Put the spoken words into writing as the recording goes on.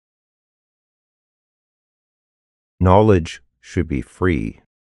Knowledge should be free.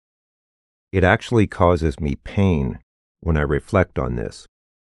 It actually causes me pain when I reflect on this.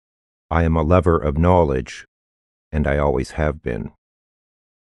 I am a lover of knowledge, and I always have been.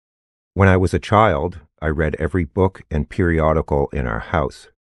 When I was a child, I read every book and periodical in our house.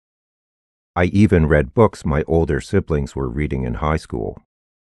 I even read books my older siblings were reading in high school.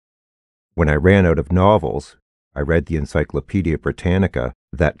 When I ran out of novels, I read the Encyclopedia Britannica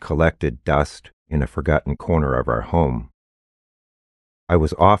that collected dust in a forgotten corner of our home. I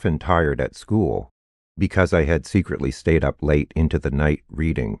was often tired at school because I had secretly stayed up late into the night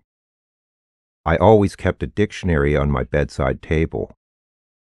reading. I always kept a dictionary on my bedside table.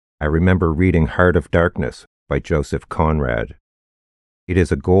 I remember reading Heart of Darkness by Joseph Conrad. It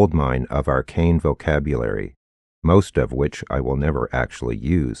is a goldmine of arcane vocabulary, most of which I will never actually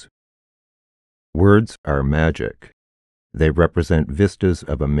use. Words are magic. They represent vistas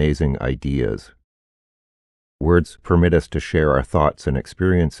of amazing ideas. Words permit us to share our thoughts and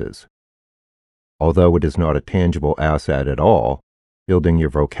experiences. Although it is not a tangible asset at all, building your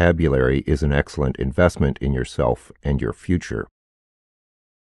vocabulary is an excellent investment in yourself and your future.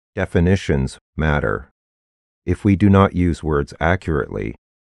 Definitions matter. If we do not use words accurately,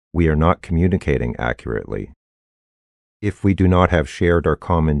 we are not communicating accurately. If we do not have shared or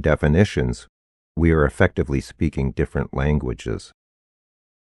common definitions, we are effectively speaking different languages.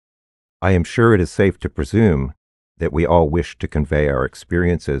 I am sure it is safe to presume that we all wish to convey our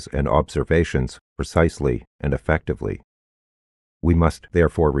experiences and observations precisely and effectively. We must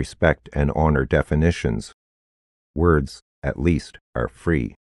therefore respect and honor definitions. Words, at least, are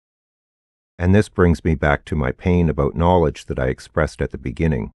free. And this brings me back to my pain about knowledge that I expressed at the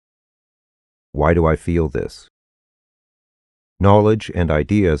beginning. Why do I feel this? Knowledge and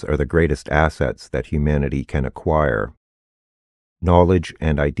ideas are the greatest assets that humanity can acquire. Knowledge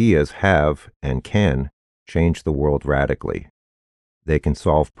and ideas have and can change the world radically. They can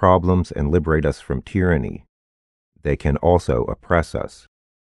solve problems and liberate us from tyranny. They can also oppress us.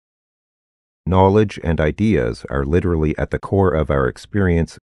 Knowledge and ideas are literally at the core of our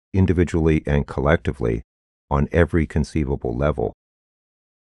experience individually and collectively on every conceivable level.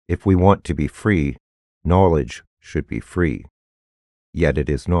 If we want to be free, knowledge should be free. Yet it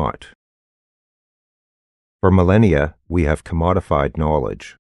is not. For millennia, we have commodified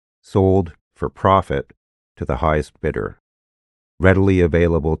knowledge, sold for profit to the highest bidder, readily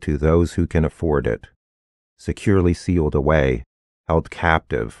available to those who can afford it, securely sealed away, held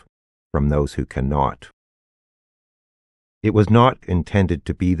captive from those who cannot. It was not intended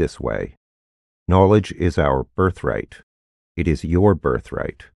to be this way. Knowledge is our birthright. It is your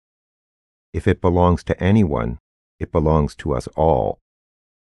birthright. If it belongs to anyone, it belongs to us all.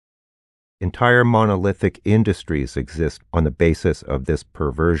 Entire monolithic industries exist on the basis of this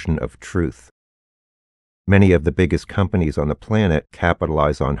perversion of truth. Many of the biggest companies on the planet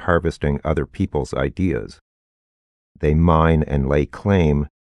capitalize on harvesting other people's ideas. They mine and lay claim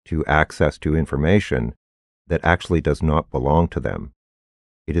to access to information that actually does not belong to them.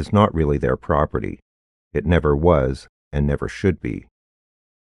 It is not really their property. It never was and never should be.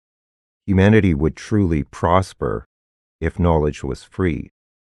 Humanity would truly prosper if knowledge was free.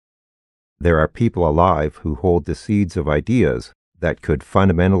 There are people alive who hold the seeds of ideas that could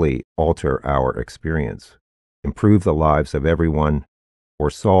fundamentally alter our experience, improve the lives of everyone, or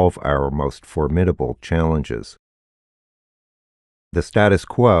solve our most formidable challenges. The status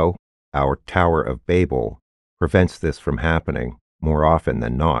quo, our Tower of Babel, prevents this from happening more often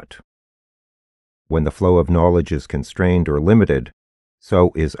than not. When the flow of knowledge is constrained or limited,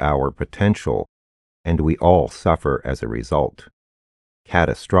 so is our potential, and we all suffer as a result.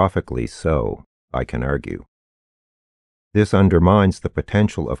 Catastrophically so, I can argue. This undermines the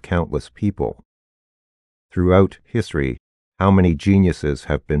potential of countless people. Throughout history, how many geniuses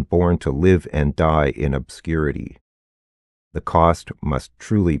have been born to live and die in obscurity? The cost must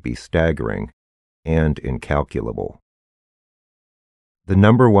truly be staggering and incalculable. The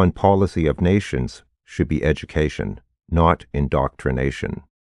number one policy of nations should be education, not indoctrination.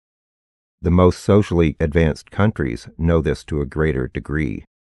 The most socially advanced countries know this to a greater degree.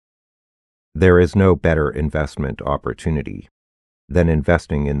 There is no better investment opportunity than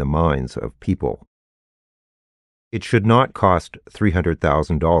investing in the minds of people. It should not cost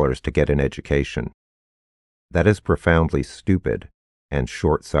 $300,000 to get an education. That is profoundly stupid and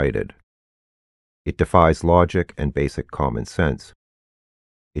short-sighted. It defies logic and basic common sense.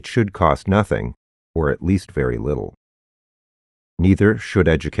 It should cost nothing, or at least very little. Neither should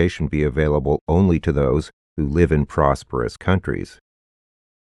education be available only to those who live in prosperous countries.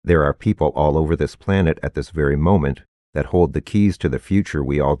 There are people all over this planet at this very moment that hold the keys to the future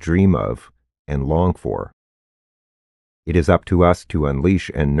we all dream of and long for. It is up to us to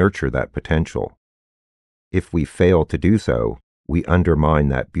unleash and nurture that potential. If we fail to do so, we undermine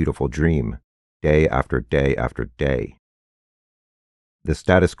that beautiful dream, day after day after day. The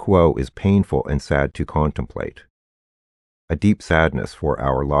status quo is painful and sad to contemplate. A deep sadness for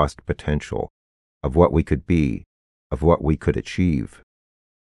our lost potential, of what we could be, of what we could achieve.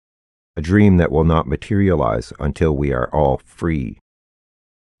 A dream that will not materialize until we are all free.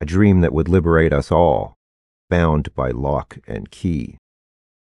 A dream that would liberate us all, bound by lock and key.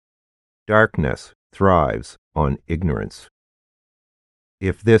 Darkness thrives on ignorance.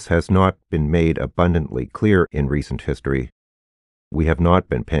 If this has not been made abundantly clear in recent history, we have not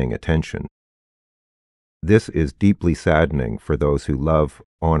been paying attention. This is deeply saddening for those who love,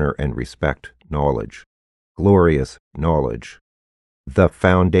 honor, and respect knowledge, glorious knowledge, the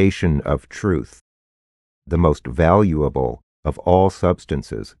foundation of truth, the most valuable of all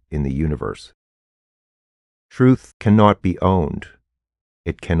substances in the universe. Truth cannot be owned.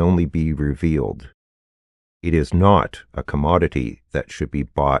 It can only be revealed. It is not a commodity that should be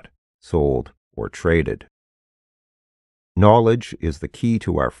bought, sold, or traded. Knowledge is the key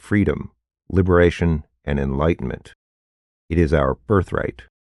to our freedom, liberation, and enlightenment. It is our birthright.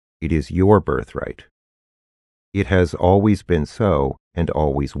 It is your birthright. It has always been so and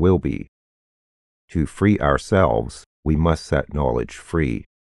always will be. To free ourselves, we must set knowledge free.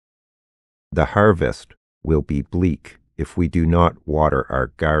 The harvest will be bleak if we do not water our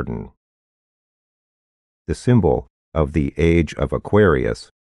garden. The symbol of the age of Aquarius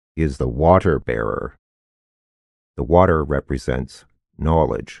is the water bearer. The water represents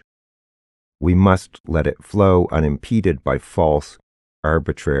knowledge. We must let it flow unimpeded by false,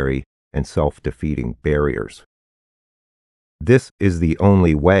 arbitrary, and self-defeating barriers. This is the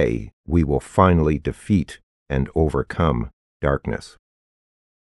only way we will finally defeat and overcome darkness.